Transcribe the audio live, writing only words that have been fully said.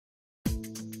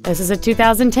This is a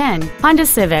 2010 Honda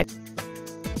Civic.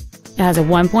 It has a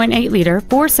 1.8-liter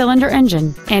four-cylinder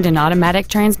engine and an automatic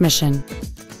transmission.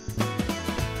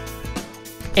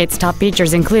 Its top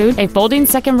features include a folding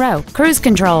second row, cruise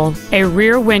control, a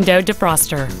rear window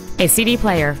defroster, a CD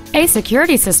player, a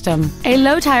security system, a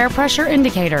low tire pressure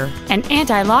indicator, an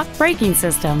anti-lock braking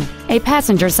system, a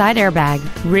passenger side airbag,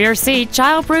 rear seat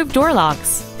child-proof door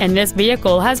locks, and this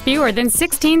vehicle has fewer than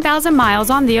 16,000 miles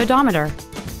on the odometer.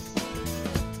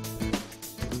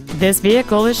 This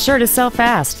vehicle is sure to sell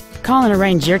fast. Call and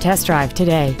arrange your test drive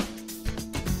today.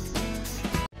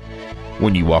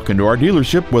 When you walk into our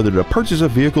dealership, whether to purchase a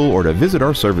vehicle or to visit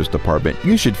our service department,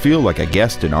 you should feel like a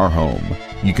guest in our home.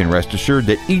 You can rest assured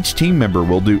that each team member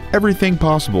will do everything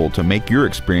possible to make your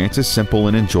experience as simple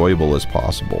and enjoyable as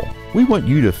possible. We want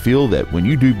you to feel that when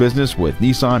you do business with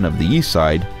Nissan of the East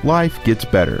Side, life gets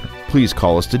better. Please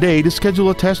call us today to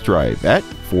schedule a test drive at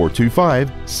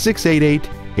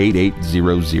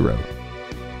 425-688-8800.